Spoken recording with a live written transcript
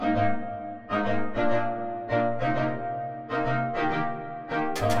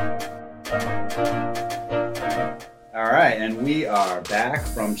are back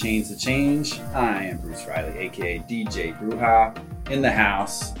from Chains to Change. I am Bruce Riley, aka DJ Bruja, in the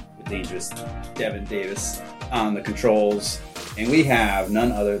house with dangerous Devin Davis on the controls. And we have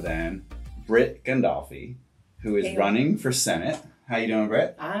none other than Britt Gondolfi, who is running for Senate. How you doing,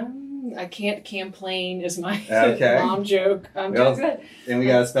 Britt? I can't complain is my mom joke. I'm just good. And we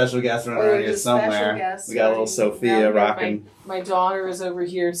got a special guest running around here somewhere. We got a little Sophia rocking. My daughter is over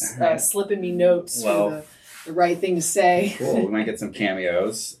here slipping me notes for the right thing to say. Cool. We might get some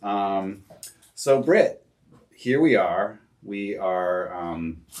cameos. So, Britt, here we are. We are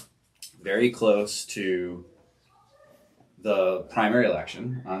very close to the primary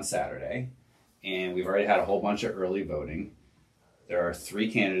election on Saturday, and we've already had a whole bunch of early voting. There are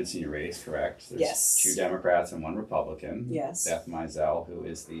 3 candidates in your race, correct? There's yes. 2 Democrats and 1 Republican. Yes. Beth Mizell, who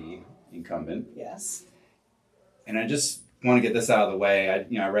is the incumbent. Yes. And I just want to get this out of the way.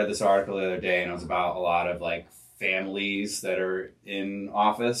 I read this article the other day, and it was about a lot of like families that are in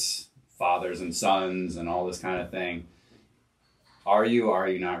office, fathers and sons, and all this kind of thing. Are you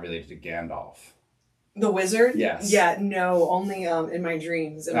not related to Gandalf? The wizard? Yes. Yeah, no, only in my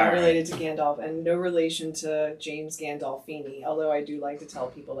dreams am I related to Gandalf, and no relation to James Gandolfini, although I do like to tell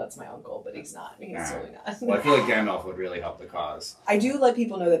people that's my uncle, but he's not. He's totally not. Well, I feel like Gandalf would really help the cause. I do let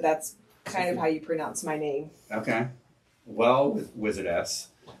people know that that's kind of how you pronounce my name. Okay. Well, Wizardess,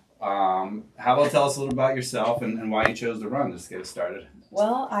 how about tell us a little about yourself and why you chose to run, just to get us started.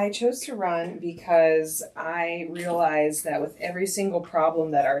 Well, I chose to run because I realized that with every single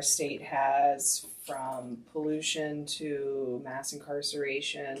problem that our state has, from pollution to mass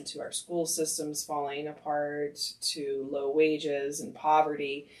incarceration to our school systems falling apart to low wages and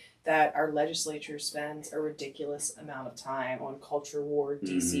poverty, that our legislature spends a ridiculous amount of time on culture war,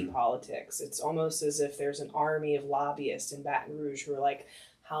 DC politics. It's almost as if there's an army of lobbyists in Baton Rouge who are like,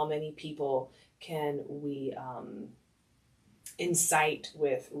 how many people can we incite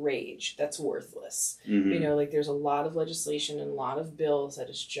with rage that's worthless? Like there's a lot of legislation and a lot of bills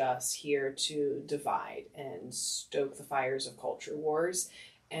that is just here to divide and stoke the fires of culture wars.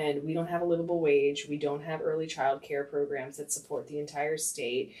 And we don't have a livable wage. We don't have early child care programs that support the entire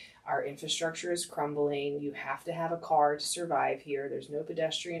state. Our infrastructure is crumbling. You have to have a car to survive here. There's no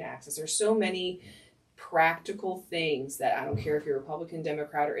pedestrian access. There's so many practical things that I don't care if you're Republican,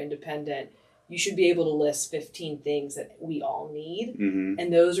 Democrat, or Independent, you should be able to list 15 things that we all need.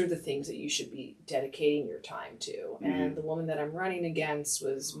 And those are the things that you should be dedicating your time to. And the woman that I'm running against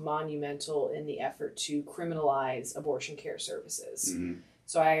was monumental in the effort to criminalize abortion care services.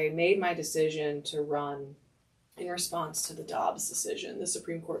 So I made my decision to run in response to the Dobbs decision, the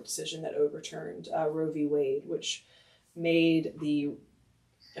Supreme Court decision that overturned Roe v. Wade, which made the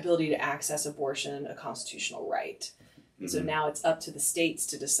ability to access abortion a constitutional right. So now it's up to the states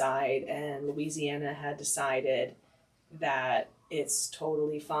to decide, and Louisiana had decided that it's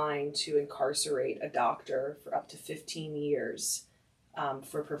totally fine to incarcerate a doctor for up to 15 years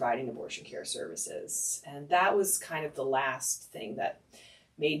for providing abortion care services. And that was kind of the last thing that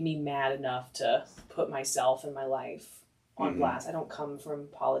made me mad enough to put myself and my life on blast. I don't come from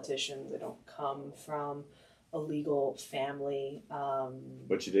politicians. I don't come from a legal family.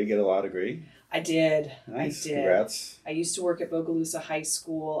 But you did get a law degree? I did. Nice. I did. Congrats. I used to work at Bogalusa High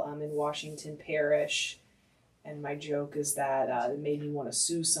School in Washington Parish. And my joke is that it made me want to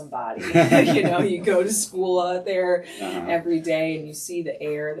sue somebody. You go to school out there every day and you see the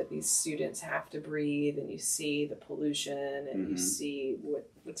air that these students have to breathe, and you see the pollution, and you see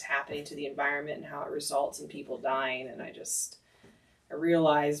what's happening to the environment and how it results in people dying. And I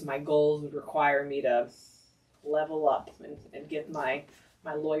realized my goals would require me to level up and get my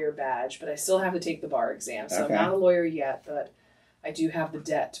lawyer badge, but I still have to take the bar exam. So I'm not a lawyer yet, but I do have the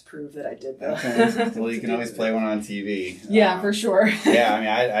debt to prove that I did that. Okay. Well, you can always play one on TV. Yeah, for sure. Yeah, I mean,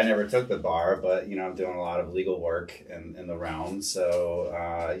 I never took the bar, but, I'm doing a lot of legal work in the realm. So,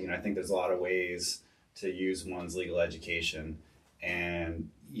 I think there's a lot of ways to use one's legal education. And,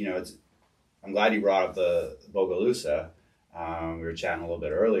 I'm glad you brought up the Bogalusa. We were chatting a little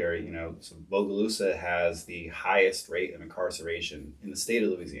bit earlier, so Bogalusa has the highest rate of incarceration in the state of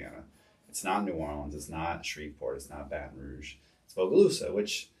Louisiana. It's not New Orleans, it's not Shreveport, it's not Baton Rouge. It's Bogalusa,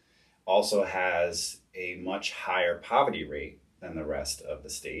 which also has a much higher poverty rate than the rest of the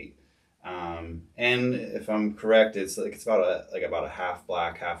state. And if I'm correct, it's about a half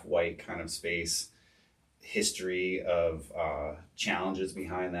black, half white kind of space. History of challenges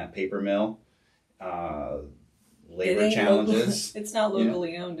behind that paper mill. Labor challenges. It's not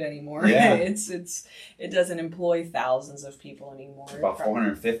locally owned anymore. Yeah. It doesn't employ thousands of people anymore. About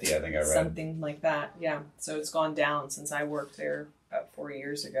 450, I think I read. Something like that, yeah. So it's gone down since I worked there about 4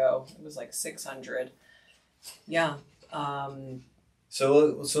 years ago. It was like 600. Yeah.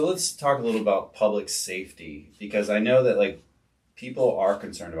 So let's talk a little about public safety, because I know that like people are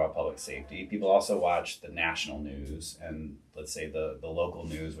concerned about public safety. People also watch the national news and let's say the local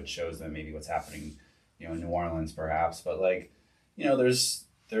news, which shows them maybe what's happening, in New Orleans perhaps. But like,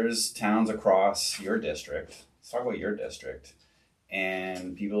 there's towns across your district. Let's talk about your district.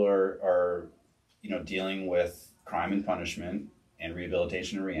 And people are dealing with crime and punishment and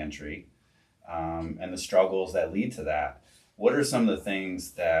rehabilitation and reentry, and the struggles that lead to that. What are some of the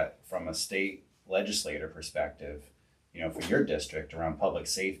things that, from a state legislator perspective, for your district around public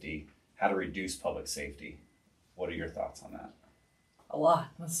safety, how to reduce public safety? What are your thoughts on that? A lot.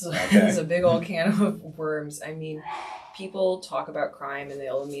 This is a big old can of worms. I mean, people talk about crime and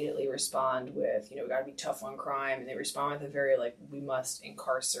they'll immediately respond with, we got to be tough on crime. And they respond with a very we must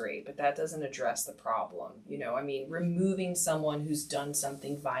incarcerate. But that doesn't address the problem. Removing someone who's done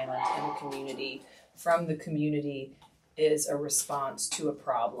something violent in the community from the community is a response to a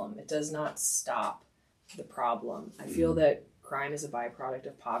problem. It does not stop the problem. I feel that crime is a byproduct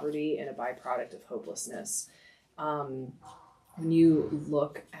of poverty and a byproduct of hopelessness. When you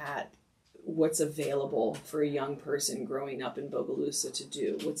look at what's available for a young person growing up in Bogalusa to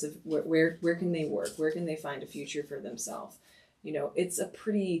do, where can they work? Where can they find a future for themselves? It's a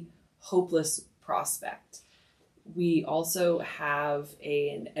pretty hopeless prospect. We also have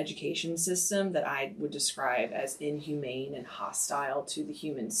an education system that I would describe as inhumane and hostile to the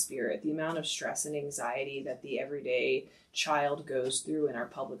human spirit. The amount of stress and anxiety that the everyday child goes through in our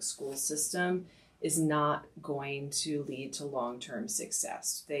public school system is not going to lead to long-term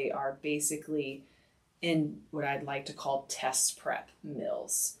success. They are basically in what I'd like to call test prep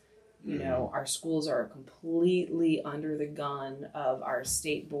mills. Our schools are completely under the gun of our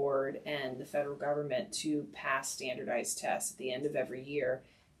state board and the federal government to pass standardized tests at the end of every year.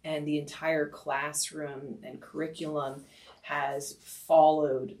 And the entire classroom and curriculum has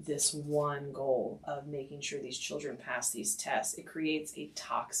followed this one goal of making sure these children pass these tests. It creates a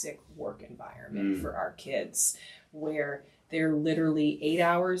toxic work environment for our kids where they're literally 8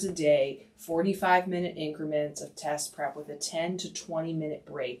 hours a day, 45-minute increments of test prep with a 10 to 20-minute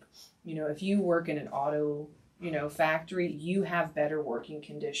break. If you work in an auto, factory, you have better working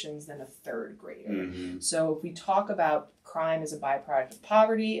conditions than a third grader. Mm-hmm. So if we talk about crime as a byproduct of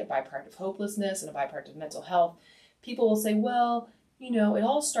poverty, a byproduct of hopelessness, and a byproduct of mental health, people will say, well, it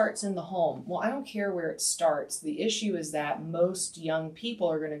all starts in the home. Well, I don't care where it starts. The issue is that most young people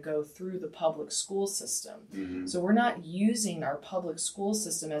are going to go through the public school system. Mm-hmm. So we're not using our public school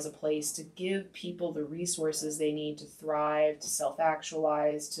system as a place to give people the resources they need to thrive, to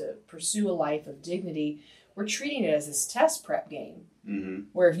self-actualize, to pursue a life of dignity. We're treating it as this test prep game, mm-hmm.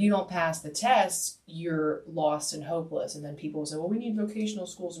 where if you don't pass the test, you're lost and hopeless. And then people will say, well, we need vocational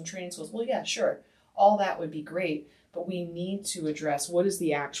schools and training schools. Well, yeah, sure. All that would be great. But we need to address what is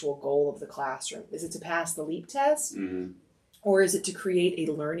the actual goal of the classroom. Is it to pass the LEAP test? Mm-hmm. Or is it to create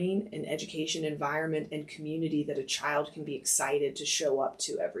a learning and education environment and community that a child can be excited to show up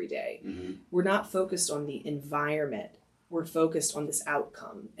to every day? Mm-hmm. We're not focused on the environment. We're focused on this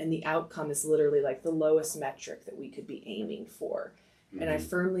outcome. And the outcome is literally like the lowest metric that we could be aiming for. Mm-hmm. And I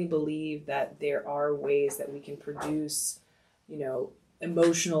firmly believe that there are ways that we can produce,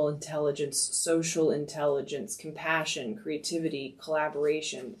 emotional intelligence, social intelligence, compassion, creativity,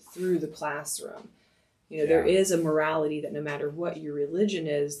 collaboration through the classroom. There is a morality that no matter what your religion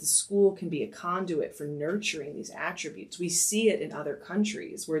is, the school can be a conduit for nurturing these attributes. We see it in other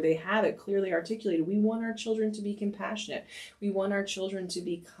countries where they have it clearly articulated. We want our children to be compassionate. We want our children to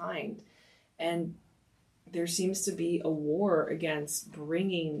be kind. And there seems to be a war against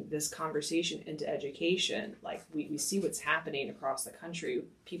bringing this conversation into education. Like we see what's happening across the country,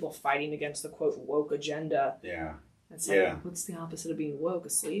 people fighting against the quote woke agenda. Yeah. It's like, what's the opposite of being woke?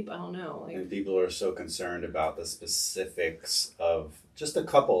 Asleep? I don't know. And people are so concerned about the specifics of just a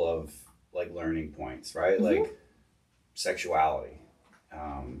couple of learning points, right? Mm-hmm. Like sexuality,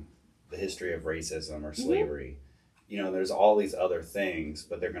 the history of racism or slavery. Mm-hmm. There's all these other things,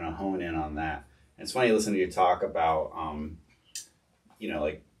 but they're going to hone in on that. It's funny listening to you talk about,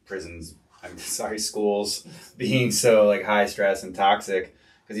 prisons, schools being so high stress and toxic,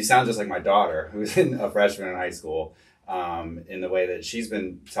 because you sound just like my daughter, who's a freshman in high school, in the way that she's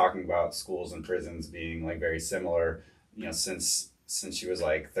been talking about schools and prisons being very similar, since she was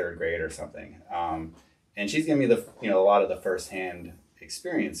third grade or something. And she's given me a lot of the firsthand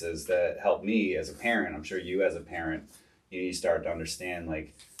experiences that helped me as a parent. I'm sure you as a parent, you start to understand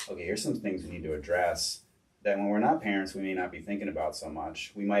okay, here's some things we need to address that when we're not parents, we may not be thinking about so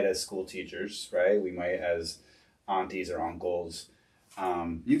much. We might as school teachers, right? We might as aunties or uncles.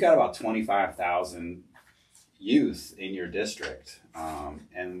 You've got about 25,000, youth in your district,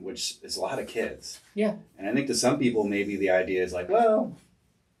 and which is a lot of kids. Yeah. And I think to some people, maybe the idea is like, well,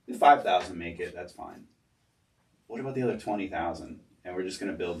 if 5,000 make it, that's fine. What about the other 20,000? And we're just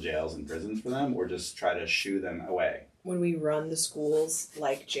going to build jails and prisons for them, or just try to shoo them away? When we run the schools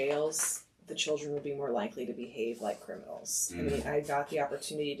like jails, the children will be more likely to behave like criminals. I mean, I got the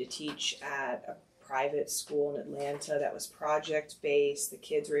opportunity to teach at a private school in Atlanta that was project-based. The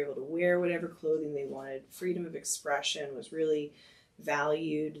kids were able to wear whatever clothing they wanted. Freedom of expression was really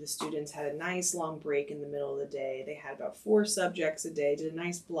valued. The students had a nice long break in the middle of the day. They had about 4 subjects a day, did a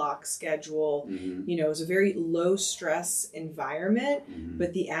nice block schedule. You know, it was a very low stress environment,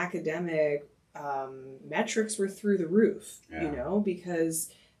 but the academic metrics were through the roof, you know,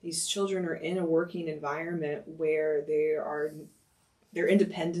 because these children are in a working environment where their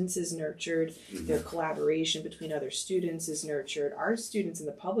independence is nurtured, their collaboration between other students is nurtured. Our students in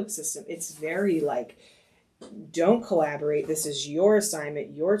the public system, it's very like, don't collaborate. This is your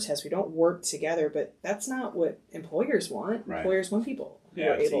assignment, your test. We don't work together, but that's not what employers want. Right. Employers want people who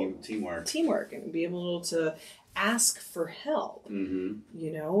are able teamwork and be able to ask for help, you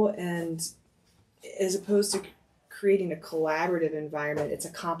know, and as opposed to creating a collaborative environment, it's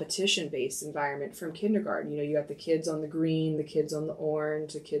a competition-based environment from kindergarten. You know, you got the kids on the green, the kids on the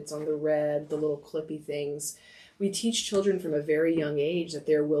orange, the kids on the red, the little clippy things. We teach children from a very young age that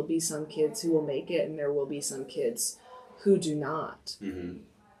there will be some kids who will make it and there will be some kids who do not.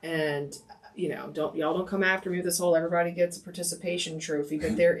 And, you know, y'all don't come after me with this whole everybody gets a participation trophy,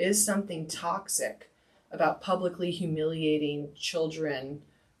 but there is something toxic about publicly humiliating children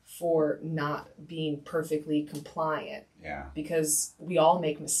for not being perfectly compliant. Yeah. Because we all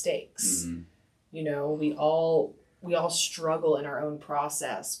make mistakes. You know, we all struggle in our own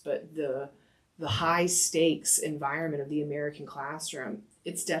process, but the high stakes environment of the American classroom,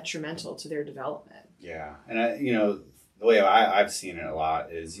 it's detrimental to their development. Yeah. And you know, the way I've seen it a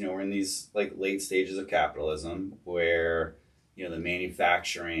lot is, you know, we're in these like late stages of capitalism where, you know, the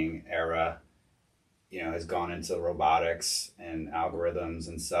manufacturing era, you know, has gone into robotics and algorithms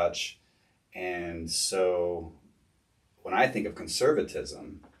and such. And so when I think of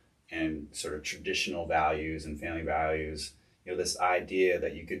conservatism and sort of traditional values and family values, you know, this idea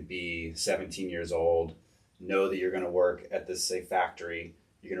that you could be 17 years old, know that you're going to work at this, say, factory,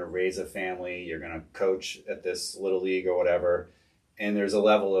 you're going to raise a family, you're going to coach at this little league or whatever. And there's a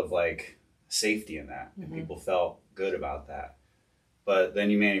level of like safety in that. And people felt good about that. But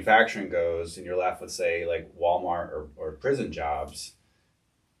then manufacturing goes and you're left with, say, like Walmart or prison jobs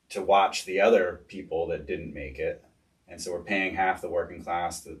to watch the other people that didn't make it. And so we're paying half the working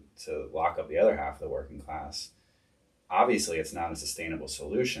class to lock up the other half of the working class. Obviously, it's not a sustainable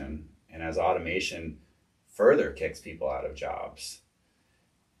solution. And as automation further kicks people out of jobs,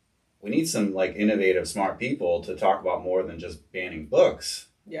 we need some like innovative, smart people to talk about more than just banning books.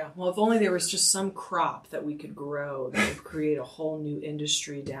 Yeah, well, if only there was just some crop that we could grow that would create a whole new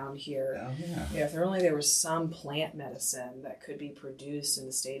industry down here. Oh, yeah. Yeah, if there was some plant medicine that could be produced in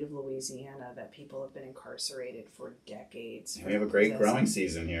the state of Louisiana that people have been incarcerated for decades. We have a great growing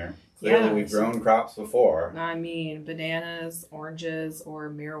season here. Clearly, we've grown crops before. I mean, bananas, oranges,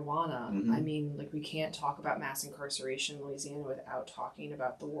 or marijuana. I mean, like, we can't talk about mass incarceration in Louisiana without talking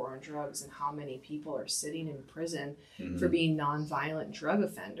about the war on drugs and how many people are sitting in prison for being nonviolent drug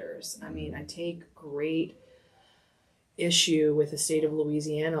offenders. I mean, I take great issue with the state of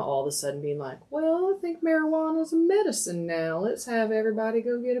Louisiana all of a sudden being like, well, I think marijuana is a medicine now. Let's have everybody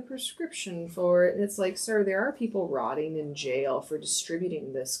go get a prescription for it. And it's like, sir, there are people rotting in jail for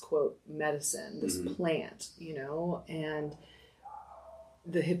distributing this, quote, medicine, this plant, you know, and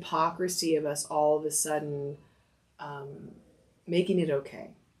the hypocrisy of us all of a sudden making it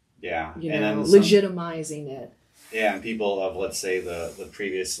okay. Yeah. You know, legitimizing it. Yeah, and people of, let's say, the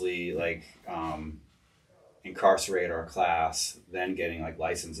previously, like, incarcerate our class, then getting, like,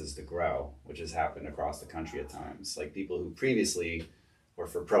 licenses to grow, which has happened across the country at times. Like, people who previously were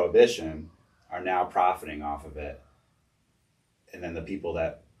for prohibition are now profiting off of it. And then the people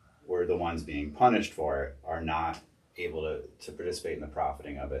that were the ones being punished for it are not able to participate in the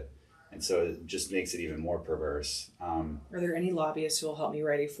profiting of it. And so it just makes it even more perverse. Are there any lobbyists who will help me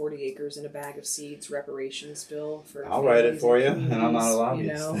write a 40 acres and a bag of seeds reparations bill for? I'll write it for you, and I'm not a lobbyist.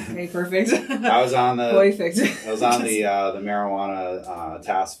 You know, okay, perfect. I was on the perfect. I was on the marijuana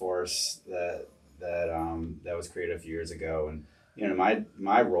task force that was created a few years ago, and you know,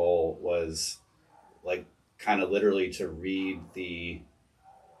 my role was like kind of literally to read the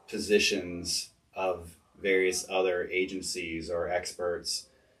positions of various other agencies or experts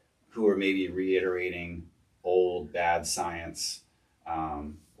who are maybe reiterating old bad science,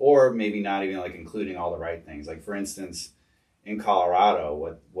 or maybe not even like including all the right things. Like for instance, in Colorado,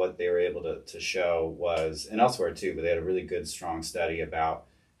 what they were able to show was, and elsewhere too, but they had a really good, strong study about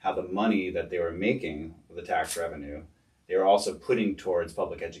how the money that they were making with the tax revenue, they were also putting towards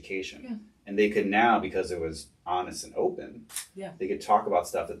public education. Yeah. And they could now, because it was honest and open, they could talk about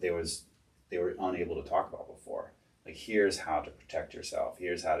stuff that they were unable to talk about before. Like, here's how to protect yourself.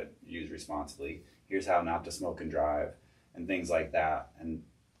 Here's how to use responsibly. Here's how not to smoke and drive, and things like that. And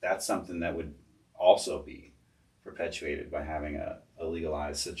that's something that would also be perpetuated by having a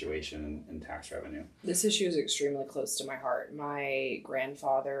legalized situation in tax revenue. This issue is extremely close to my heart. My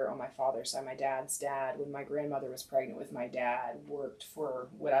grandfather on my father's side, my dad's dad, when my grandmother was pregnant with my dad, worked for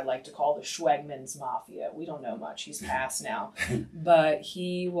what I like to call the Schwegmans Mafia. We don't know much. He's passed now. But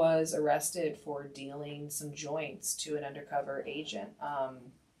he was arrested for dealing some joints to an undercover agent.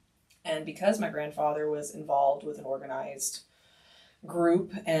 And because my grandfather was involved with an organized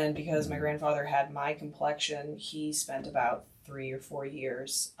group, and because my grandfather had my complexion, he spent about 3 or 4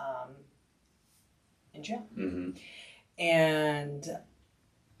 years in jail. Mm-hmm. And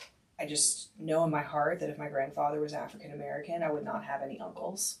I just know in my heart that if my grandfather was African American, I would not have any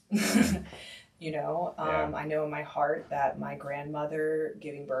uncles. You know, I know in my heart that my grandmother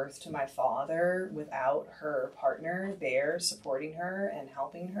giving birth to my father without her partner there supporting her and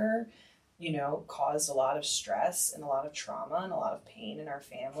helping her, you know, caused a lot of stress and a lot of trauma and a lot of pain in our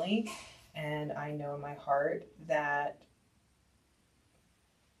family. And I know in my heart that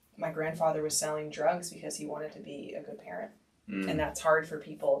my grandfather was selling drugs because he wanted to be a good parent. And that's hard for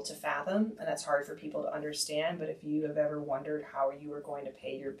people to fathom, and that's hard for people to understand. But if you have ever wondered how you are going to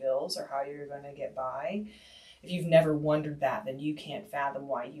pay your bills or how you're going to get by, if you've never wondered that, then you can't fathom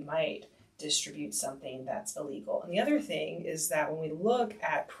why you might distribute something that's illegal. And the other thing is that when we look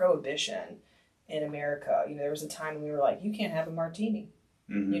at prohibition in America, you know, there was a time when we were like, you can't have a martini.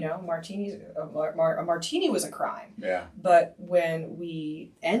 Mm-hmm. You know, a martini was a crime. Yeah. But when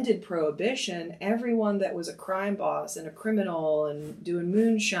we ended prohibition, everyone that was a crime boss and a criminal and doing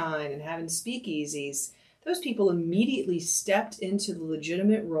moonshine and having speakeasies, those people immediately stepped into the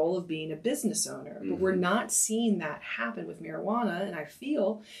legitimate role of being a business owner. Mm-hmm. But we're not seeing that happen with marijuana, and I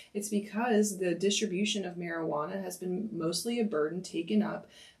feel it's because the distribution of marijuana has been mostly a burden taken up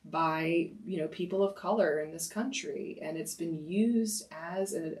by, you know, people of color in this country, and it's been used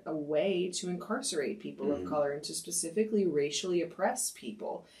as a way to incarcerate people of color and to specifically racially oppress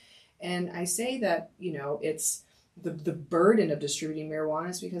people. And I say that, you know, it's the burden of distributing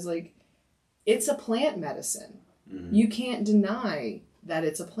marijuana is because, like, it's a plant medicine. You can't deny that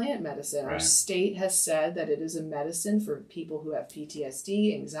it's a plant medicine. Right. Our state has said that it is a medicine for people who have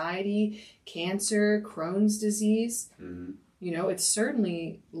PTSD, anxiety, cancer, Crohn's disease. You know, it's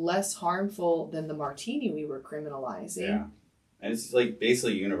certainly less harmful than the martini we were criminalizing. Yeah. And it's like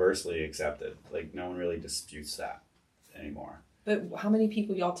basically universally accepted. Like, no one really disputes that anymore. But how many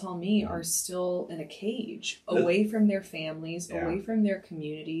people, y'all tell me, are still in a cage, away from their families, away from their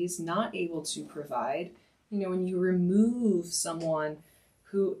communities, not able to provide? You know, when you remove someone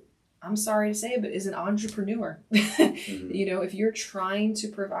who, I'm sorry to say it, but is an entrepreneur. You know, if you're trying to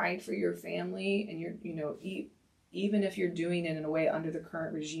provide for your family and you're, you know, even if you're doing it in a way under the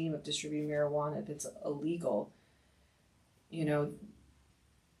current regime of distributing marijuana, if it's illegal, you know,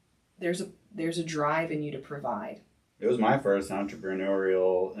 there's a drive in you to provide. It was my first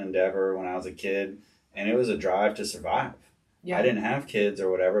entrepreneurial endeavor when I was a kid, and it was a drive to survive. Yeah. I didn't have kids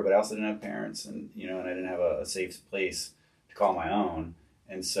or whatever, but I also didn't have parents, and, you know, and I didn't have a safe place to call my own.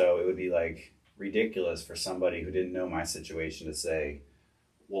 And so it would be like ridiculous for somebody who didn't know my situation to say,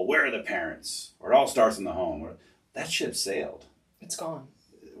 well, where are the parents? Or it all starts in the home. That ship sailed. It's gone.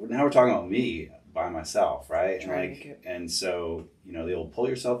 Now we're talking about me by myself, right? And so, you know, they'll pull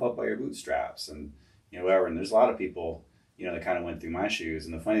yourself up by your bootstraps and, you know, whatever. And there's a lot of people, you know, that kind of went through my shoes.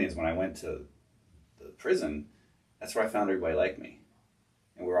 And the funny thing is, when I went to the prison, that's where I found everybody like me.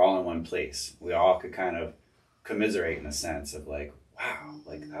 And we're all in one place. We all could kind of commiserate in a sense of like, wow,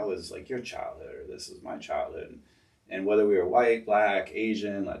 like that was like your childhood, or this was my childhood. And whether we were white, black,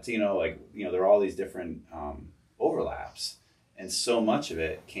 Asian, Latino, like, you know, there are all these different overlaps. And so much of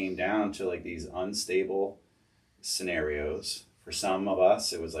it came down to like these unstable scenarios. For some of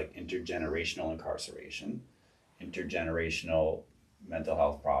us, it was like intergenerational incarceration, intergenerational mental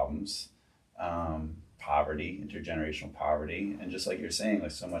health problems, poverty, intergenerational poverty. And just like you're saying,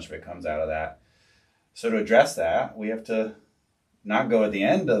 like so much of it comes out of that. So to address that, we have to not go at the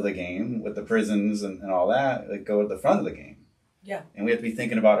end of the game with the prisons and all that, like go at the front of the game. Yeah. And we have to be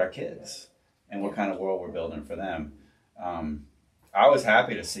thinking about our kids and what kind of world we're building for them. I was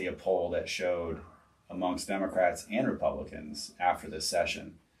happy to see a poll that showed amongst Democrats and Republicans after this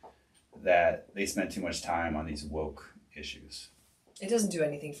session that they spent too much time on these woke issues. It doesn't do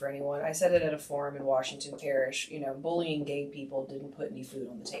anything for anyone. I said it at a forum in Washington Parish. Bullying gay people didn't put any food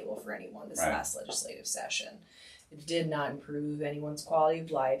on the table for anyone this last legislative session. It did not improve anyone's quality of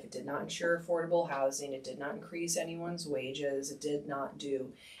life. It did not ensure affordable housing. It did not increase anyone's wages. It did not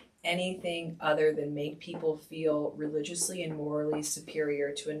do anything other than make people feel religiously and morally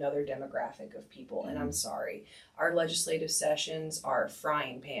superior to another demographic of people. And I'm sorry, our legislative sessions are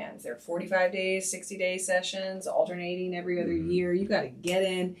frying pans. They're 45 days, 60-day sessions, alternating every other year. You got to get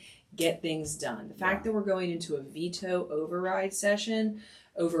in, get things done. The fact that we're going into a veto override session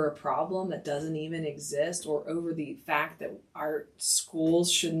over a problem that doesn't even exist, or over the fact that our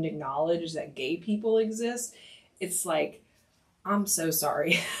schools shouldn't acknowledge that gay people exist, it's like, I'm so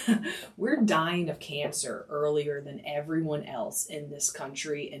sorry. We're dying of cancer earlier than everyone else in this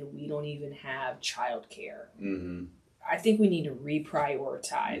country, and we don't even have childcare. I think we need to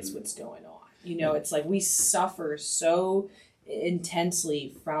reprioritize what's going on. It's like we suffer so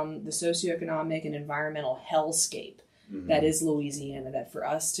intensely from the socioeconomic and environmental hellscape that is Louisiana, that for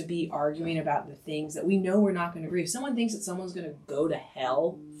us to be arguing about the things that we know we're not going to agree. If someone thinks that someone's going to go to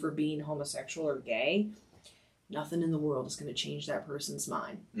hell for being homosexual or gay, nothing in the world is going to change that person's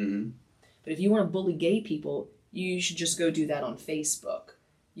mind. But if you want to bully gay people, you should just go do that on Facebook.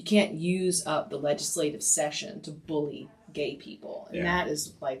 You can't use up the legislative session to bully gay people. And that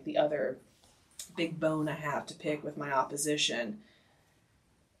is like the other big bone I have to pick with my opposition.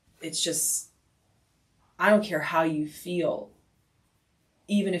 It's just, I don't care how you feel,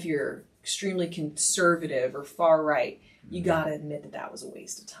 even if you're extremely conservative or far right, you got to admit that that was a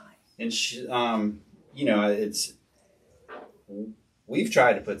waste of time. And we've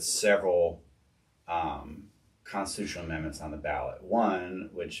tried to put several constitutional amendments on the ballot. One,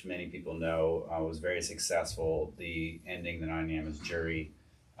 which many people know, was very successful, the ending the non-unanimous jury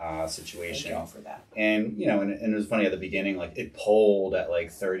situation. Thank y'all for that. And, and it was funny at the beginning, like it polled at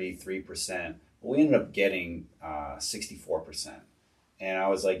like 33%. We ended up getting 64%. And I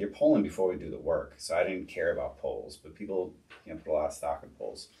was like, you're polling before we do the work. So I didn't care about polls, but people put a lot of stock in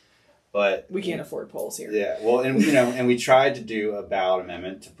polls. But we can't afford polls here. Yeah, well, and and we tried to do a ballot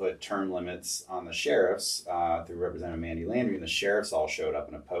amendment to put term limits on the sheriffs through Representative Mandy Landry, and the sheriffs all showed up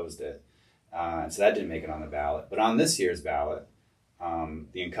and opposed it. And so that didn't make it on the ballot. But on this year's ballot,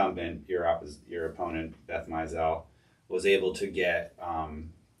 the incumbent, your opponent, Beth Mizell, was able to get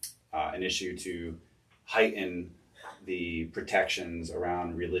an issue to heighten the protections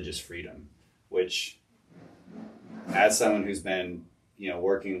around religious freedom, which, as someone who's been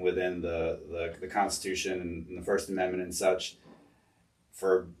working within the Constitution and the First Amendment and such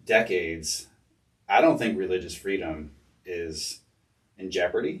for decades, I don't think religious freedom is in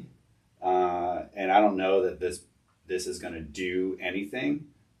jeopardy, and I don't know that this is going to do anything.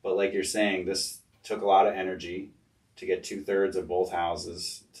 But like you're saying, this took a lot of energy to get 2/3 of both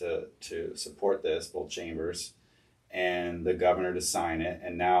houses to support this, both chambers, and the governor to sign it,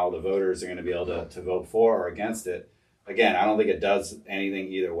 and now the voters are going to be able to vote for or against it. Again, I don't think it does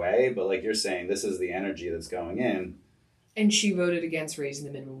anything either way, but like you're saying, this is the energy that's going in. And she voted against raising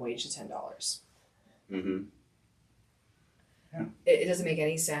the minimum wage to $10. Yeah. It doesn't make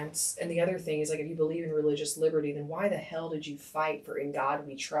any sense. And the other thing is, like, if you believe in religious liberty, then why the hell did you fight for "In God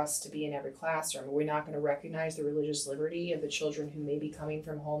We Trust" to be in every classroom? Are we not going to recognize the religious liberty of the children who may be coming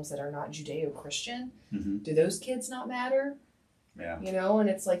from homes that are not Judeo-Christian? Do those kids not matter? Yeah. And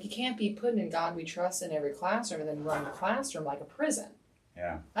it's like, you can't be putting "In God We Trust" in every classroom and then run the classroom like a prison.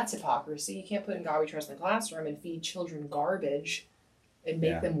 Yeah. That's hypocrisy. You can't put "In God We Trust" in the classroom and feed children garbage and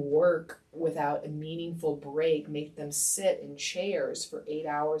make them work without a meaningful break, make them sit in chairs for 8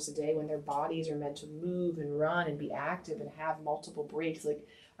 hours a day when their bodies are meant to move and run and be active and have multiple breaks. Like,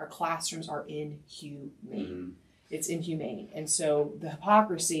 our classrooms are inhumane. It's inhumane. And so the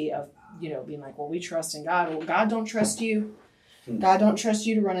hypocrisy of, being like, well, we trust in God. Well, God don't trust you. God don't trust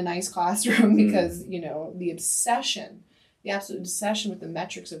you to run a nice classroom because, the obsession, the absolute obsession with the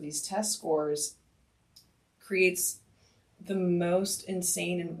metrics of these test scores creates the most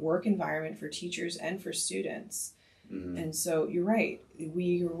insane work environment for teachers and for students. And so you're right.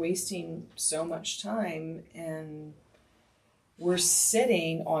 We are wasting so much time, and we're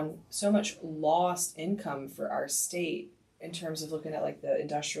sitting on so much lost income for our state in terms of looking at like the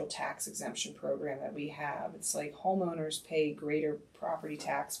industrial tax exemption program that we have. It's like homeowners pay greater property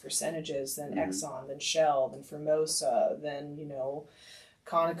tax percentages than Exxon, than Shell, than Formosa, than,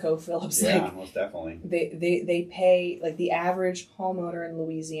 ConocoPhillips. Yeah, most definitely. They pay, like, the average homeowner in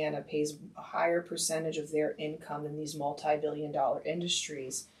Louisiana pays a higher percentage of their income in these multi-billion-dollar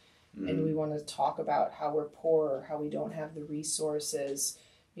industries. And we want to talk about how we're poor, how we don't have the resources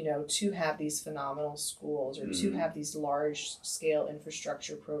to have these phenomenal schools or to have these large scale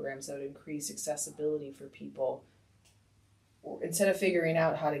infrastructure programs that would increase accessibility for people. Instead of figuring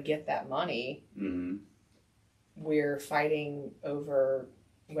out how to get that money, we're fighting over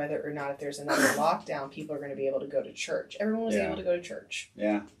whether or not if there's another lockdown, people are going to be able to go to church. Everyone was able to go to church.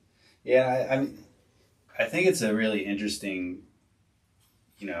 Yeah. Yeah. I mean, I think it's a really interesting,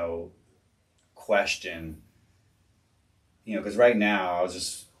 question, because right now I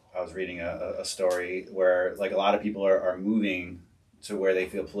was reading a story where like a lot of people are moving to where they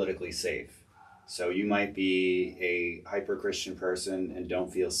feel politically safe. So you might be a hyper-Christian person and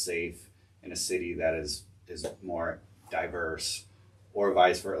don't feel safe in a city that is more diverse, or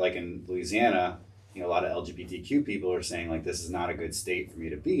vice versa. Like in Louisiana, a lot of LGBTQ people are saying like this is not a good state for me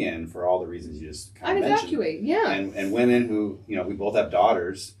to be in for all the reasons you just kind of mentioned. I'd evacuate, yeah. And women who, we both have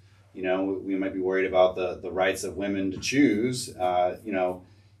daughters, we might be worried about the rights of women to choose. Right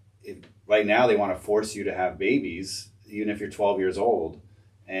now they want to force you to have babies, even if you're 12 years old,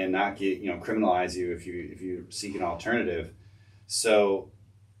 and not get, criminalize you if you seek an alternative. So,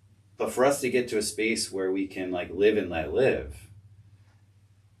 but for us to get to a space where we can like live and let live,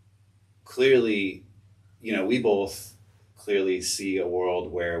 clearly, we both clearly see a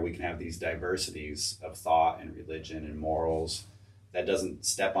world where we can have these diversities of thought and religion and morals that doesn't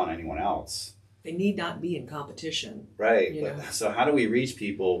step on anyone else. They need not be in competition. Right. So how do we reach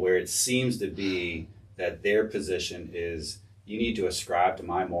people where it seems to be that their position is, you need to ascribe to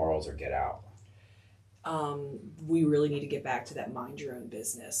my morals or get out? We really need to get back to that mind your own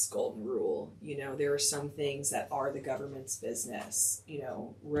business golden rule. There are some things that are the government's business,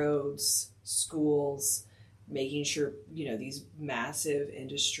 roads, schools, making sure, these massive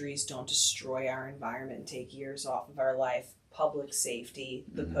industries don't destroy our environment and take years off of our life, public safety,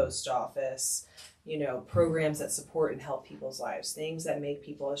 the post office, programs that support and help people's lives, things that make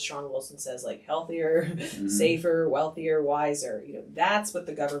people, as Sean Wilson says, like healthier, safer, wealthier, wiser. That's what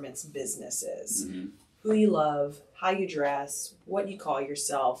the government's business is. Who you love, how you dress, what you call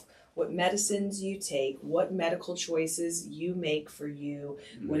yourself, what medicines you take, what medical choices you make for you,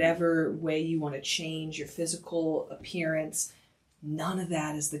 whatever way you want to change your physical appearance. None of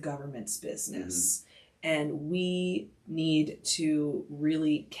that is the government's business. And we need to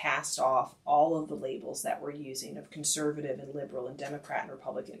really cast off all of the labels that we're using of conservative and liberal and Democrat and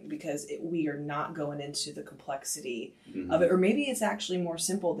Republican, because we are not going into the complexity of it. Or maybe it's actually more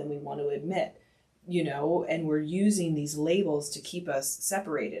simple than we want to admit, and we're using these labels to keep us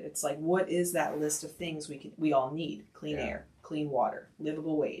separated. It's like, what is that list of things we all need? Clean air, clean water,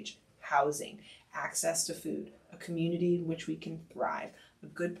 livable wage, housing, access to food, a community in which we can thrive, a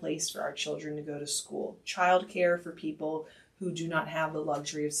good place for our children to go to school, childcare for people who do not have the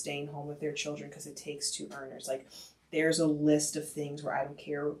luxury of staying home with their children because it takes two earners. Like, there's a list of things where I don't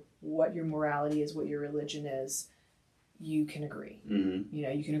care what your morality is, what your religion is, you can agree.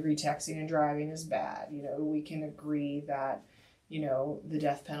 You can agree texting and driving is bad. We can agree that, the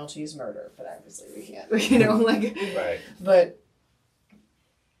death penalty is murder, but obviously we can't, Right. But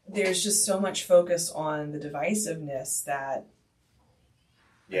there's just so much focus on the divisiveness that.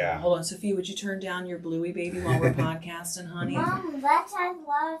 Yeah. Hold on, Sophie, would you turn down your Bluey baby while we're podcasting, honey? Mom, that has a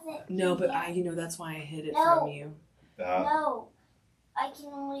lot of it. No, but that's why I hid it from you. No, I'm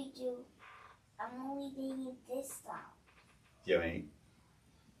only doing this style. Do you have any?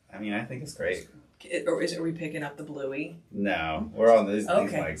 I mean, I think it's great. Are we picking up the Bluey? No, we're on these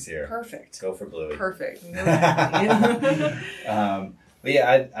mics here. Perfect. Go for Bluey. Perfect. But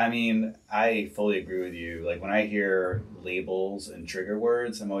yeah, I mean, I fully agree with you. Like when I hear labels and trigger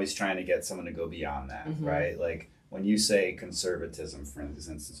words, I'm always trying to get someone to go beyond that, right? Like when you say conservatism, for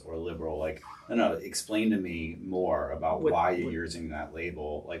instance, or liberal, like, no, explain to me more about why you're using that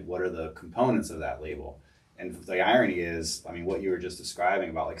label. Like, what are the components of that label? And the irony is, I mean, what you were just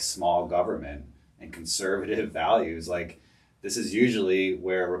describing about like small government and conservative values, like this is usually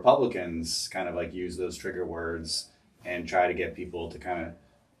where Republicans kind of like use those trigger words and try to get people to kind of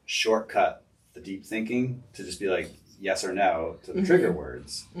shortcut the deep thinking to just be like yes or no to the trigger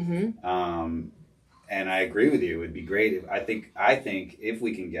words. And I agree with you. It would be great. I think if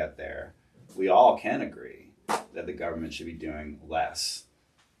we can get there, we all can agree that the government should be doing less,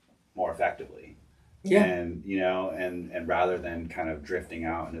 more effectively. Yeah. And, and rather than kind of drifting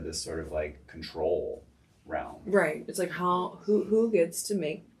out into this sort of like control realm. Right. It's like who gets to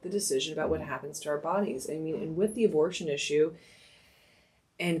make the decision about what happens to our bodies. I mean, and with the abortion issue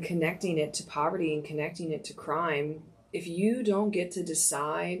and connecting it to poverty and connecting it to crime, if you don't get to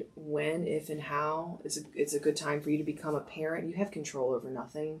decide when, if, and how it's a good time for you to become a parent, you have control over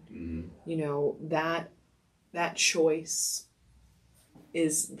nothing. That choice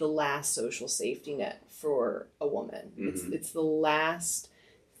is the last social safety net for a woman. Mm-hmm. It's the last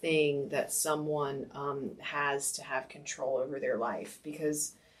thing that someone has to have control over their life,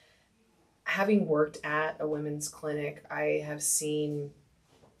 because having worked at a women's clinic, I have seen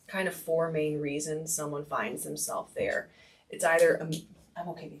kind of 4 main reasons someone finds themselves there. It's either I'm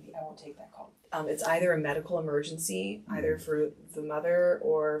okay, baby, I won't take that call. It's either a medical emergency, either for the mother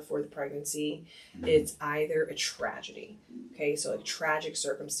or for the pregnancy. It's either a tragedy. Okay, so like tragic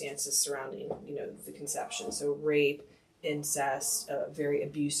circumstances surrounding, the conception. So rape, incest, a very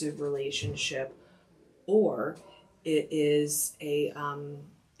abusive relationship, or it is an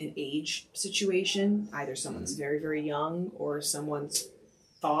age situation. Either someone's very, very young, or someone's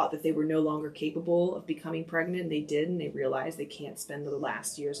thought that they were no longer capable of becoming pregnant, and they did, and they realized they can't spend the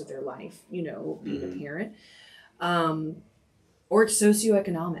last years of their life, being a parent. Or it's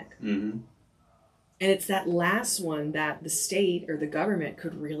socioeconomic. Mm-hmm. And it's that last one that the state or the government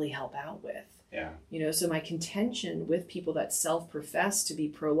could really help out with. Yeah. So my contention with people that self-profess to be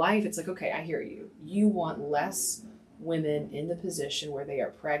pro-life, it's like, okay, I hear you. You want less women in the position where they are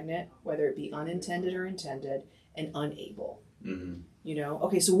pregnant, whether it be unintended or intended, and unable. Mm-hmm.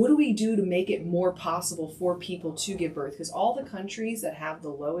 Okay, so what do we do to make it more possible for people to give birth? Because all the countries that have the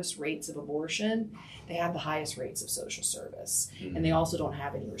lowest rates of abortion, they have the highest rates of social service. Mm-hmm. And they also don't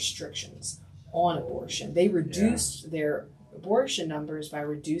have any restrictions on abortion. They reduced their abortion numbers by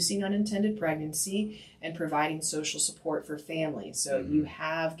reducing unintended pregnancy and providing social support for families. So you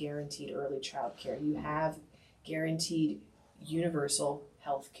have guaranteed early child care. You have guaranteed universal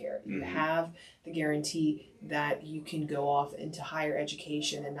health care. You have the guarantee that you can go off into higher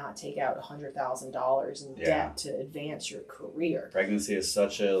education and not take out $100,000 in debt to advance your career. Pregnancy is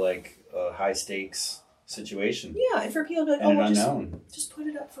such a high stakes situation. Yeah, and for people to be like, and unknown. Just put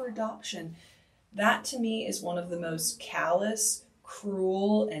it up for adoption. That to me is one of the most callous,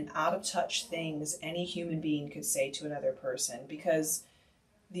 cruel, and out of touch things any human being could say to another person, because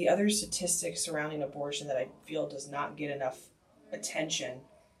the other statistics surrounding abortion that I feel does not get enough attention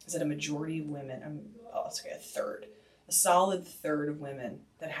is that a majority of women, let's say a solid third of women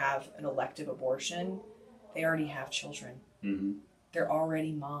that have an elective abortion, they already have children. Mm-hmm. They're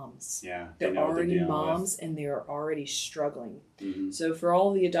already moms. Yeah, they're already moms, and they're already struggling. Mm-hmm. So for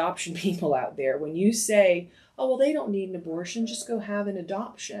all the adoption people out there, when you say, oh, well, they don't need an abortion, just go have an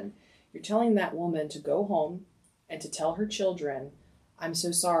adoption, you're telling that woman to go home and to tell her children, I'm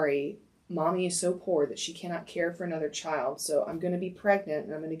so sorry, mommy is so poor that she cannot care for another child, so I'm going to be pregnant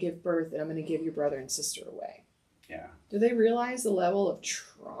and I'm going to give birth and I'm going to give your brother and sister away. Yeah. Do they realize the level of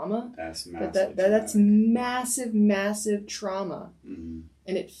trauma? That's massive. That's massive, massive trauma. Mm-hmm.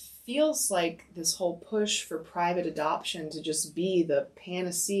 And it feels like this whole push for private adoption to just be the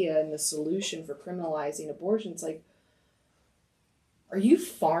panacea and the solution for criminalizing abortion. It's like, are you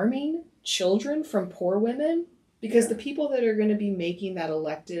farming children from poor women? Because the people that are going to be making that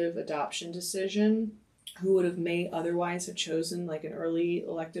elective adoption decision, who would have otherwise have chosen like an early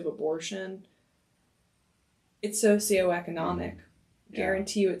elective abortion, it's socioeconomic.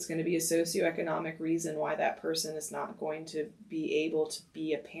 Guarantee you it's going to be a socioeconomic reason why that person is not going to be able to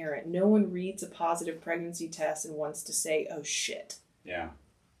be a parent. No one reads a positive pregnancy test and wants to say, oh shit. Yeah.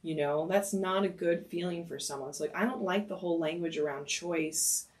 That's not a good feeling for someone. It's like, I don't like the whole language around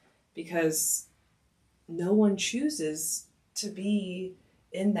choice, because no one chooses to be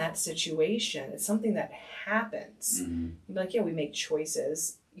in that situation. It's something that happens. Mm-hmm. You'd be like, yeah, we make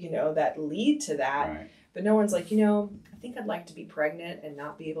choices, that lead to that. Right. But no one's like, I think I'd like to be pregnant and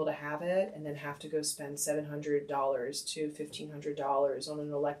not be able to have it, and then have to go spend $700 to $1,500 on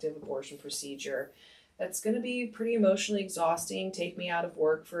an elective abortion procedure. That's going to be pretty emotionally exhausting, take me out of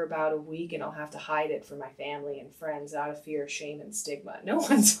work for about a week, and I'll have to hide it from my family and friends out of fear, shame, and stigma. No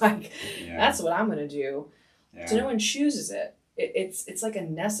one's like, that's what I'm going to do. Yeah. So no one chooses it. It's like a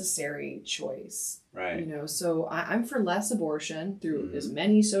necessary choice. Right. So I'm for less abortion through as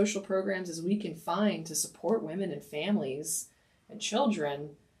many social programs as we can find to support women and families and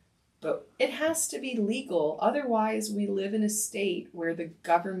children. But it has to be legal. Otherwise, we live in a state where the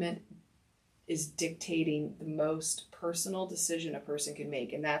government is dictating the most personal decision a person can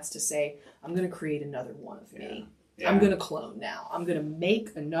make. And that's to say, I'm going to create another one of me. Yeah. I'm going to clone now. I'm going to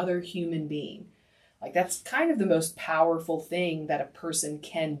make another human being. Like, that's kind of the most powerful thing that a person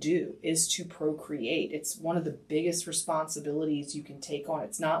can do, is to procreate. It's one of the biggest responsibilities you can take on.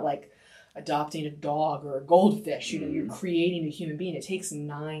 It's not like adopting a dog or a goldfish. You're creating a human being. It takes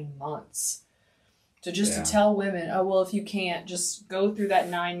 9 months. So just to tell women, oh, well, if you can't, just go through that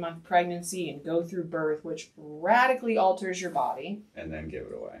 9-month pregnancy and go through birth, which radically alters your body. And then give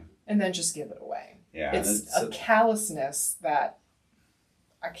it away. And then just give it away. Yeah. It's a callousness that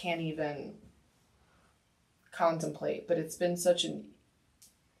I can't even contemplate, but it's been such an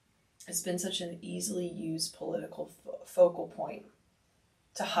easily used political focal point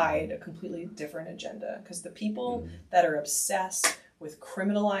to hide a completely different agenda, because the people that are obsessed with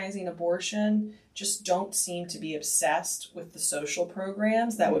criminalizing abortion just don't seem to be obsessed with the social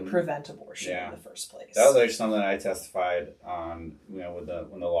programs that would prevent abortion in the first place. That was actually something I testified on, when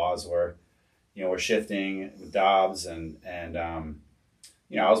the laws were, were shifting with Dobbs and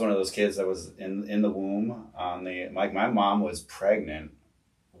I was one of those kids that was in the womb my mom was pregnant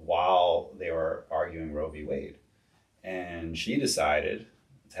while they were arguing Roe v. Wade, and she decided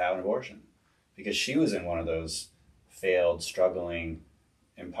to have an abortion because she was in one of those failed, struggling,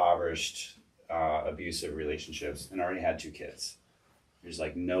 impoverished, abusive relationships and already had 2 kids. There's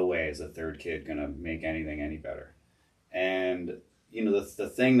like no way is a 3rd kid gonna make anything any better. And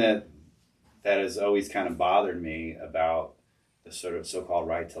the thing that has always kind of bothered me about the sort of so-called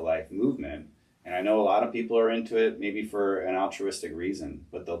right to life movement, and I know a lot of people are into it maybe for an altruistic reason,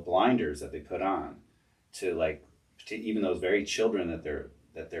 but the blinders that they put on to even those very children that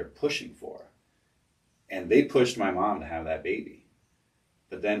they're pushing for. And they pushed my mom to have that baby,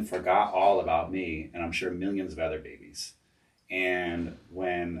 but then forgot all about me, and I'm sure millions of other babies. And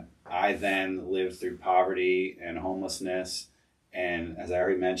when I then lived through poverty and homelessness, and as I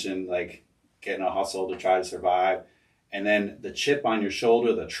already mentioned, like getting a hustle to try to survive, and then the chip on your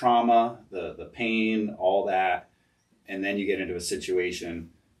shoulder, the trauma, the pain, all that, and then you get into a situation,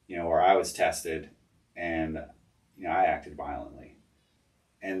 where I was tested, and I acted violently.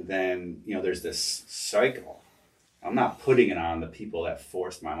 And then, there's this cycle. I'm not putting it on the people that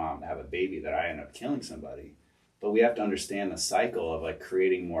forced my mom to have a baby that I ended up killing somebody. But we have to understand the cycle of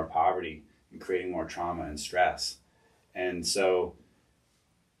creating more poverty and creating more trauma and stress. And so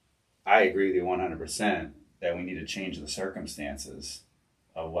I agree with you 100% that we need to change the circumstances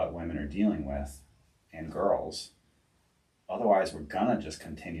of what women are dealing with and girls. Otherwise, we're going to just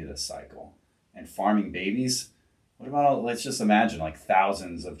continue this cycle. And farming babies, what about, let's just imagine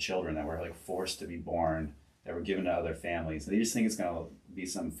thousands of children that were forced to be born, that were given to other families. They just think it's going to be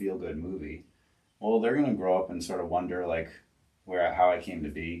some feel-good movie. Well, they're going to grow up and sort of wonder how I came to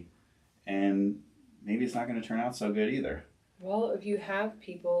be. And maybe it's not going to turn out so good either. Well, if you have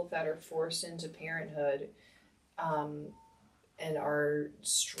people that are forced into parenthood and are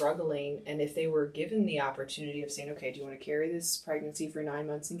struggling, and if they were given the opportunity of saying, okay, do you want to carry this pregnancy for 9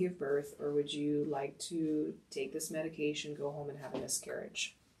 months and give birth, or would you like to take this medication, go home and have a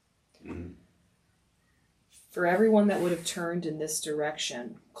miscarriage? Mm-hmm. For everyone that would have turned in this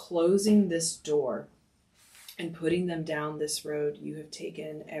direction, closing this door and putting them down this road, you have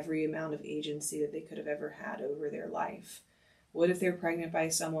taken every amount of agency that they could have ever had over their life. What if they're pregnant by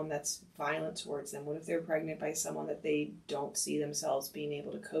someone that's violent towards them? What if they're pregnant by someone that they don't see themselves being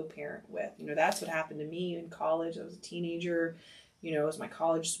able to co-parent with? That's what happened to me in college. I was a teenager, it was my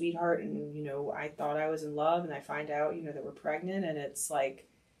college sweetheart, and, I thought I was in love, and I find out, that we're pregnant, and it's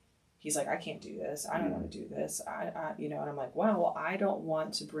he's like, I can't do this. I don't want to do this. And I'm like, wow, well, I don't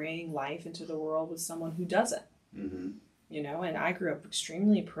want to bring life into the world with someone who doesn't. Mm-hmm. And I grew up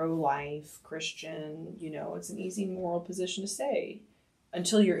extremely pro-life, Christian, it's an easy moral position to say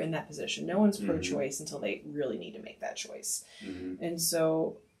until you're in that position. No one's pro-choice until they really need to make that choice. Mm-hmm. And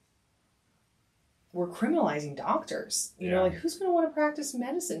so we're criminalizing doctors, who's going to want to practice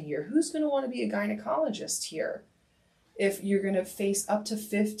medicine here? Who's going to want to be a gynecologist here? If you're going to face up to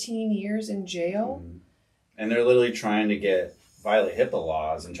 15 years in jail. Mm-hmm. And they're literally trying to violate HIPAA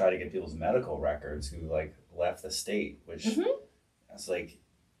laws and try to get people's medical records who left the state, which it's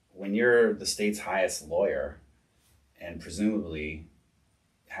when you're the state's highest lawyer and presumably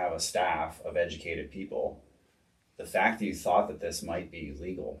have a staff of educated people, the fact that you thought that this might be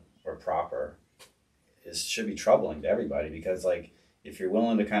legal or proper should be troubling to everybody, because if you're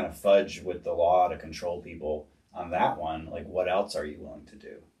willing to kind of fudge with the law to control people on that one, what else are you willing to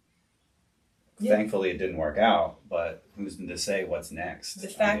do? Yeah. Thankfully, it didn't work out, but who's to say what's next? The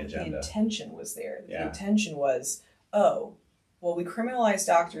fact that the intention was there. The intention was, we criminalize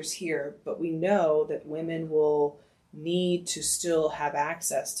doctors here, but we know that women will need to still have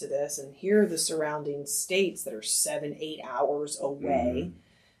access to this, and here are the surrounding states that are 7-8 hours away.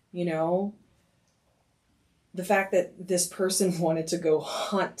 The fact that this person wanted to go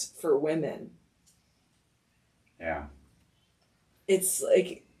hunt for women. Yeah. It's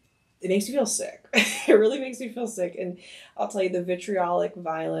it makes me feel sick. It really makes me feel sick. And I'll tell you, the vitriolic,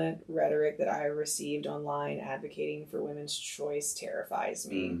 violent rhetoric that I received online advocating for women's choice terrifies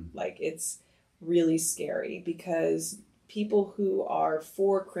me. It's really scary, because people who are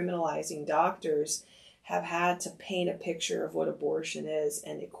for criminalizing doctors have had to paint a picture of what abortion is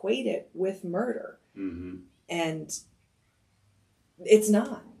and equate it with murder. Mm-hmm. And it's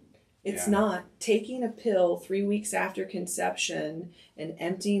not. It's Yeah. not. Taking a pill 3 weeks after conception and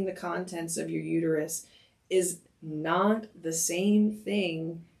emptying the contents of your uterus is not the same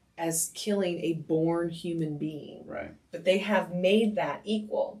thing as killing a born human being. Right. But they have made that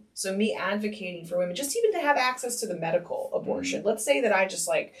equal. So me advocating for women, just even to have access to the medical abortion. Let's say that I just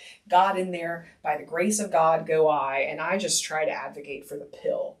like got in there, by the grace of God go I, and I just try to advocate for the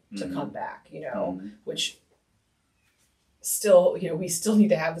pill to come back, which still, we still need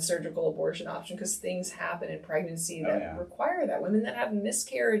to have the surgical abortion option because things happen in pregnancy that require that. Women that have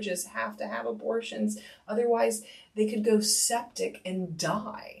miscarriages have to have abortions. Otherwise, they could go septic and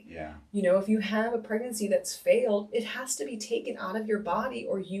die. Yeah. If you have a pregnancy that's failed, it has to be taken out of your body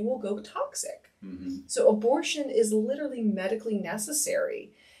or you will go toxic. Mm-hmm. So abortion is literally medically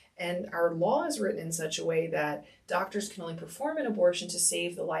necessary. And our law is written in such a way that doctors can only perform an abortion to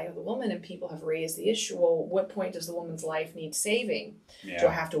save the life of the woman. And people have raised the issue, well, what point does the woman's life need saving? Yeah. Do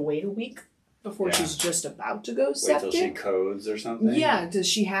I have to wait a week before she's just about to go septic? Wait till she codes or something? Yeah. Does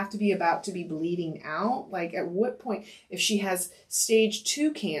she have to be about to be bleeding out? Like at what point, if she has stage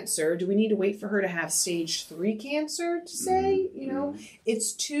 2 cancer, do we need to wait for her to have stage 3 cancer to say,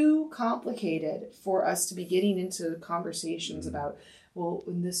 it's too complicated for us to be getting into conversations about, well,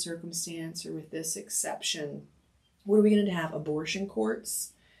 in this circumstance or with this exception, what are we going to have? Abortion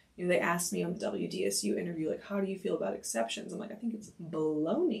courts? They asked me on the WDSU interview, like, how do you feel about exceptions? I'm like, I think it's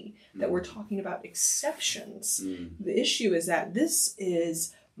baloney that we're talking about exceptions. The issue is that this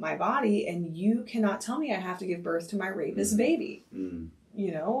is my body and you cannot tell me I have to give birth to my rapist baby.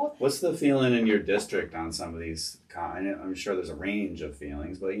 What's the feeling in your district on some of these? I'm sure there's a range of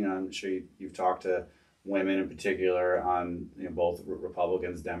feelings, but, I'm sure you've talked to women in particular on both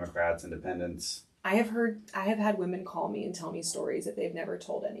Republicans, Democrats, Independents. I have had women call me and tell me stories that they've never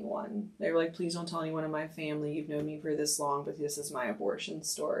told anyone. They were like, please don't tell anyone in my family. You've known me for this long, but this is my abortion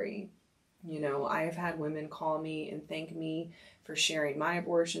story. I have had women call me and thank me for sharing my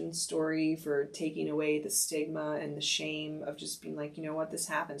abortion story, for taking away the stigma and the shame of just being like, this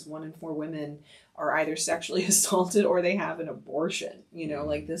happens. 1 in 4 women are either sexually assaulted or they have an abortion.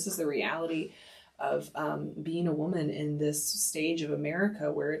 Like this is the reality of being a woman in this stage of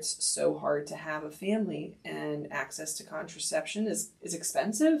America where it's so hard to have a family and access to contraception is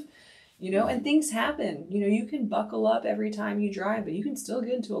expensive, and things happen. You can buckle up every time you drive, but you can still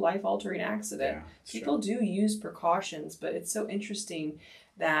get into a life-altering accident. Yeah, People do use precautions, but it's so interesting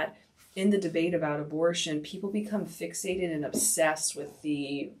that in the debate about abortion, people become fixated and obsessed with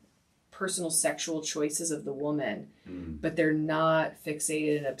the personal sexual choices of the woman, but they're not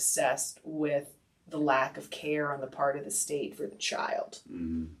fixated and obsessed with the lack of care on the part of the state for the child.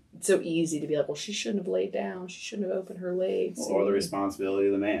 It's so easy to be like, well, she shouldn't have laid down. She shouldn't have opened her legs. Or the responsibility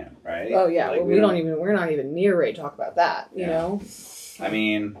of the man, right? Oh yeah. Like, we're not even near ready to talk about that, you know? I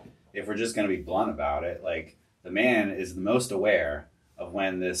mean, if we're just going to be blunt about it, like the man is the most aware of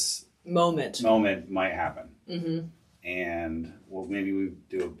when this moment might happen. And well, maybe we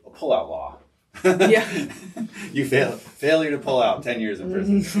do a pull-out law. Yeah. You failure to pull out 10 years in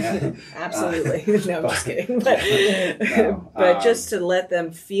prison. Yeah. Absolutely. No, I'm just kidding. But just to let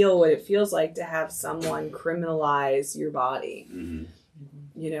them feel what it feels like to have someone criminalize your body.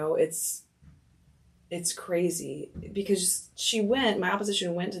 It's crazy because my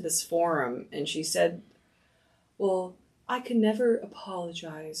opposition went to this forum and she said, well, I can never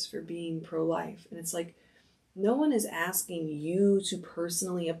apologize for being pro-life. And it's like, no one is asking you to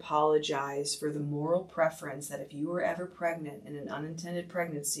personally apologize for the moral preference that if you were ever pregnant in an unintended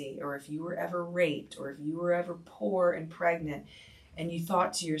pregnancy, or if you were ever raped, or if you were ever poor and pregnant, and you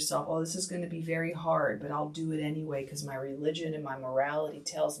thought to yourself, oh, this is going to be very hard, but I'll do it anyway because my religion and my morality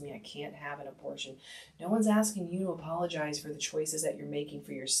tells me I can't have an abortion. No one's asking you to apologize for the choices that you're making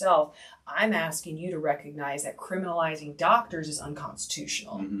for yourself. I'm asking you to recognize that criminalizing doctors is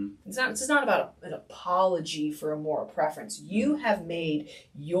unconstitutional. This is not about an apology for a moral preference. You have made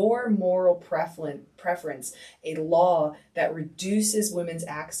your moral preference a law that reduces women's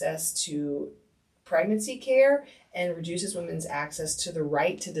access to pregnancy care and reduces women's access to the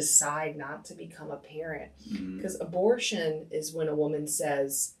right to decide not to become a parent. Because abortion is when a woman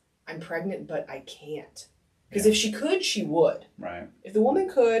says, I'm pregnant, but I can't. Because if she could, she would. Right. If the woman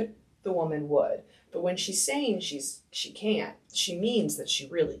could, the woman would. But when she's saying she can't, she means that she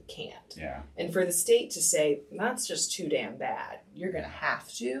really can't. Yeah. And for the state to say, that's just too damn bad, you're going to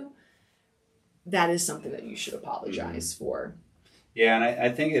have to, that is something that you should apologize for. Yeah, and I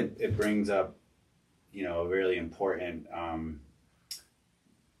think it brings up, a really important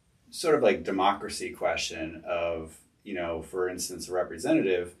sort of like democracy question of, for instance, a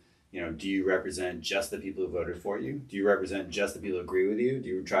representative, do you represent just the people who voted for you? Do you represent just the people who agree with you? Do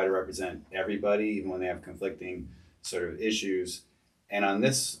you try to represent everybody, even when they have conflicting sort of issues? And on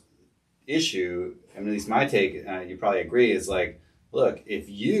this issue, at least my take, you probably agree, is like, look, if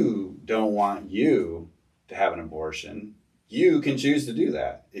you don't want you to have an abortion, you can choose to do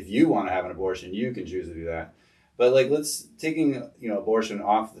that. If you want to have an abortion, you can choose to do that. But like, let's taking abortion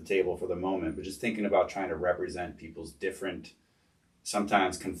off the table for the moment, but just thinking about trying to represent people's different,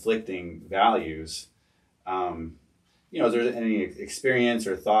 sometimes conflicting values. Is there any experience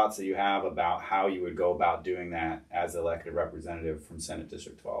or thoughts that you have about how you would go about doing that as elected representative from Senate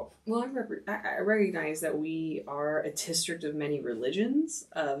District 12? Well, I recognize that we are a district of many religions,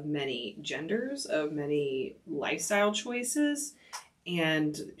 of many genders, of many lifestyle choices.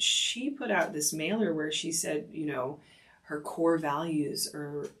 And she put out this mailer where she said, her core values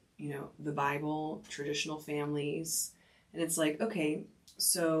are, the Bible, traditional families. And it's like, okay,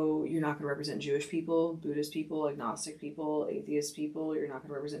 so you're not going to represent Jewish people, Buddhist people, agnostic people, atheist people. You're not going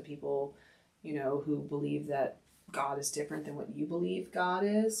to represent people, who believe that God is different than what you believe God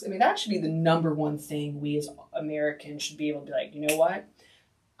is. I mean, that should be the number one thing we as Americans should be able to be like, you know what?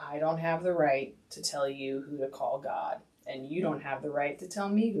 I don't have the right to tell you who to call God. And you don't have the right to tell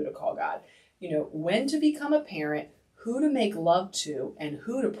me who to call God. When to become a parent, who to make love to, and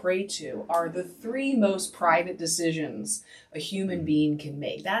who to pray to are the three most private decisions a human being can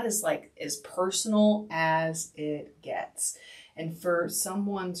make. That is like as personal as it gets. And for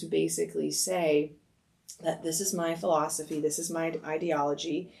someone to basically say that this is my philosophy, this is my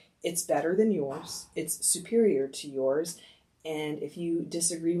ideology, it's better than yours, it's superior to yours, and if you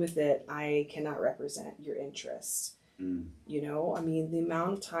disagree with it, I cannot represent your interests. The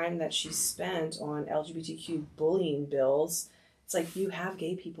amount of time that she spent on LGBTQ bullying bills, it's like, you have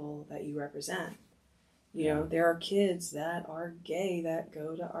gay people that you represent. There are kids that are gay that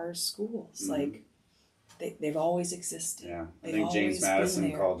go to our schools. Like, they've always existed. Yeah, I think James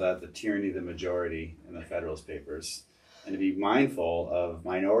Madison called that the tyranny of the majority in the Federalist Papers. And to be mindful of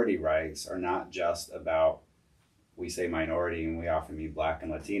minority rights are not just about, we say minority and we often mean Black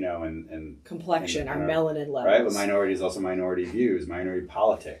and Latino and complexion, our melanin levels. Right, but minority is also minority views, minority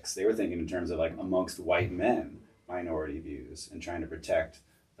politics. They were thinking in terms of like amongst white men, minority views, and trying to protect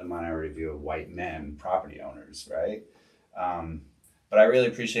the minority view of white men, property owners, right? But I really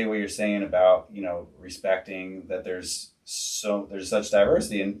appreciate what you're saying about, respecting that there's such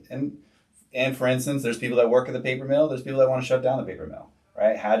diversity. And for instance, there's people that work at the paper mill, there's people that want to shut down the paper mill,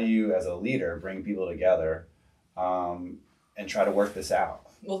 right? How do you, as a leader, bring people together and try to work this out?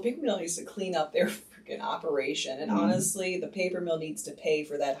 Well, the paper mill needs to clean up their freaking operation. And honestly, the paper mill needs to pay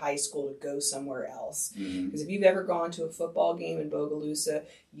for that high school to go somewhere else. Because if you've ever gone to a football game in Bogalusa,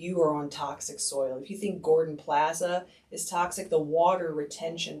 you are on toxic soil. If you think Gordon Plaza is toxic, the water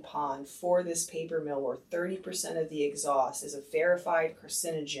retention pond for this paper mill, where 30% of the exhaust is a verified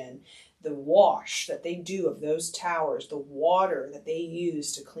carcinogen, the wash that they do of those towers, the water that they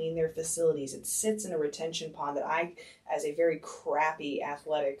use to clean their facilities, it sits in a retention pond that I, as a very crappy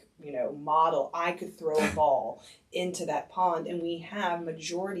athletic, model, I could throw a ball into that pond. And we have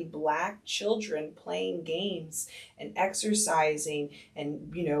majority Black children playing games and exercising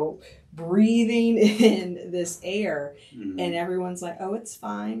and, breathing in this air. And everyone's like, oh, it's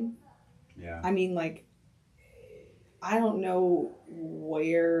fine. Yeah. I mean, like, I don't know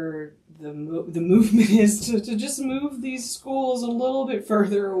where the movement is to just move these schools a little bit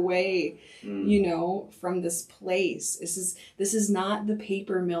further away, from this place. This is not the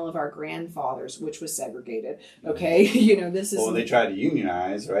paper mill of our grandfathers, which was segregated. Okay, this is. Well, they tried to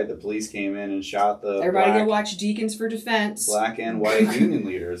unionize, right? The police came in and shot the. Everybody go watch Deacons for Defense. Black and white union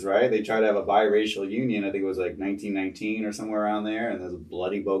leaders, right? They tried to have a biracial union. I think it was like 1919 or somewhere around there, and there's a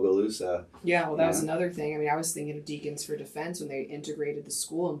bloody Bogalusa. Yeah, well, that was another thing. I mean, I was thinking of Deacons for Defense when they integrated the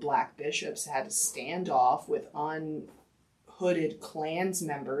school, and Black bishops had to stand off with unhooded Klans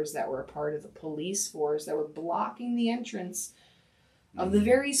members that were a part of the police force that were blocking the entrance of the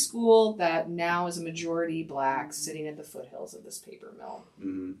very school that now is a majority Black, sitting at the foothills of this paper mill.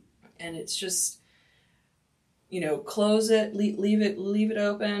 And it's just, close it, leave it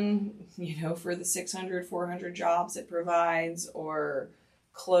open, for the 600, 400 jobs it provides, or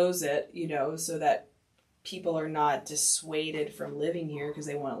close it, so that people are not dissuaded from living here because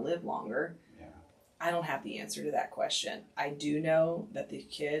they want to live longer. Yeah. I don't have the answer to that question. I do know that the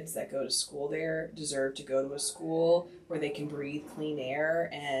kids that go to school there deserve to go to a school where they can breathe clean air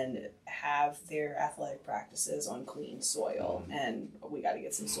and have their athletic practices on clean soil. And we got to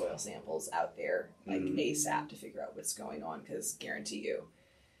get some soil samples out there, like ASAP, to figure out what's going on, because guarantee you,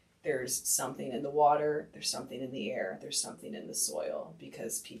 there's something in the water, there's something in the air, there's something in the soil,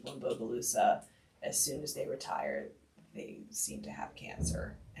 because people in Bogalusa, as soon as they retire, they seem to have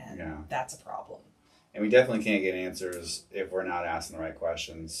cancer, and that's a problem. And we definitely can't get answers if we're not asking the right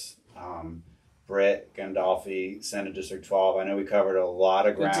questions. Britt, Gondolfi, Senate District 12. I know we covered a lot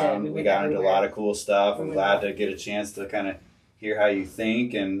of ground. We got into a lot of cool stuff. I'm glad to get a chance to kind of hear how you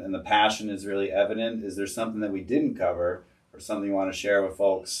think, and the passion is really evident. Is there something that we didn't cover or something you want to share with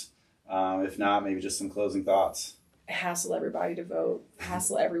folks? If not, maybe just some closing thoughts. Hassle everybody to vote.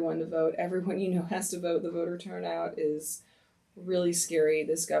 Hassle everyone to vote. Everyone you know has to vote. The voter turnout is really scary.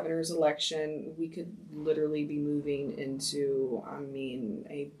 This governor's election, we could literally be moving into,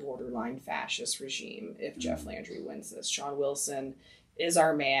 a borderline fascist regime if Jeff Landry wins this. Sean Wilson is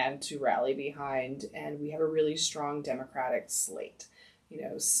our man to rally behind, and we have a really strong Democratic slate.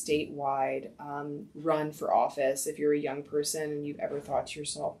 Statewide, run for office. If you're a young person and you've ever thought to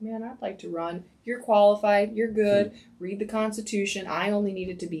yourself, man, I'd like to run, you're qualified, you're good, read the Constitution. I only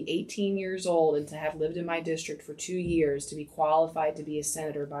needed to be 18 years old and to have lived in my district for 2 years to be qualified to be a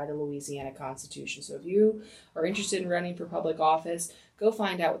senator by the Louisiana Constitution. So if you are interested in running for public office, go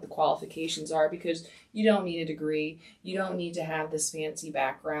find out what the qualifications are, because you don't need a degree. You don't need to have this fancy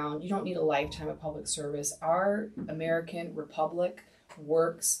background. You don't need a lifetime of public service. Our American Republic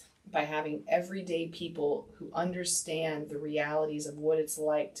works by having everyday people who understand the realities of what it's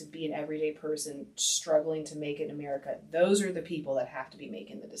like to be an everyday person struggling to make it in America. Those are the people that have to be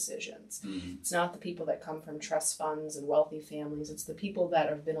making the decisions. It's not the people that come from trust funds and wealthy families. It's the people that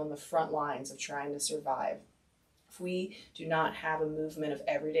have been on the front lines of trying to survive. If we do not have a movement of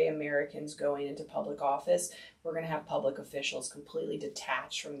everyday Americans going into public office, we're going to have public officials completely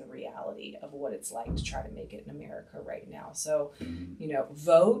detached from the reality of what it's like to try to make it in America right now. So,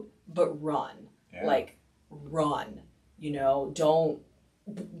 vote, but run. Run.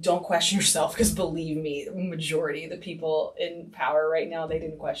 Don't question yourself, because believe me, the majority of the people in power right now, they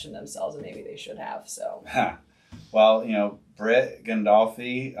didn't question themselves, and maybe they should have. So. Well, Britt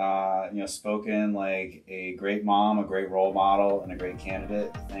Gondolfi, spoken like a great mom, a great role model, and a great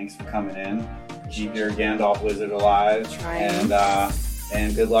candidate. Thanks for coming in. Keep your Gandalf wizard alive.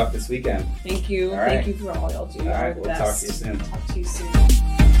 And good luck this weekend. Thank you. All right. Thank you for all y'all do. All right, we'll talk to you soon. Talk to you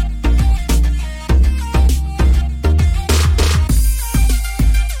soon.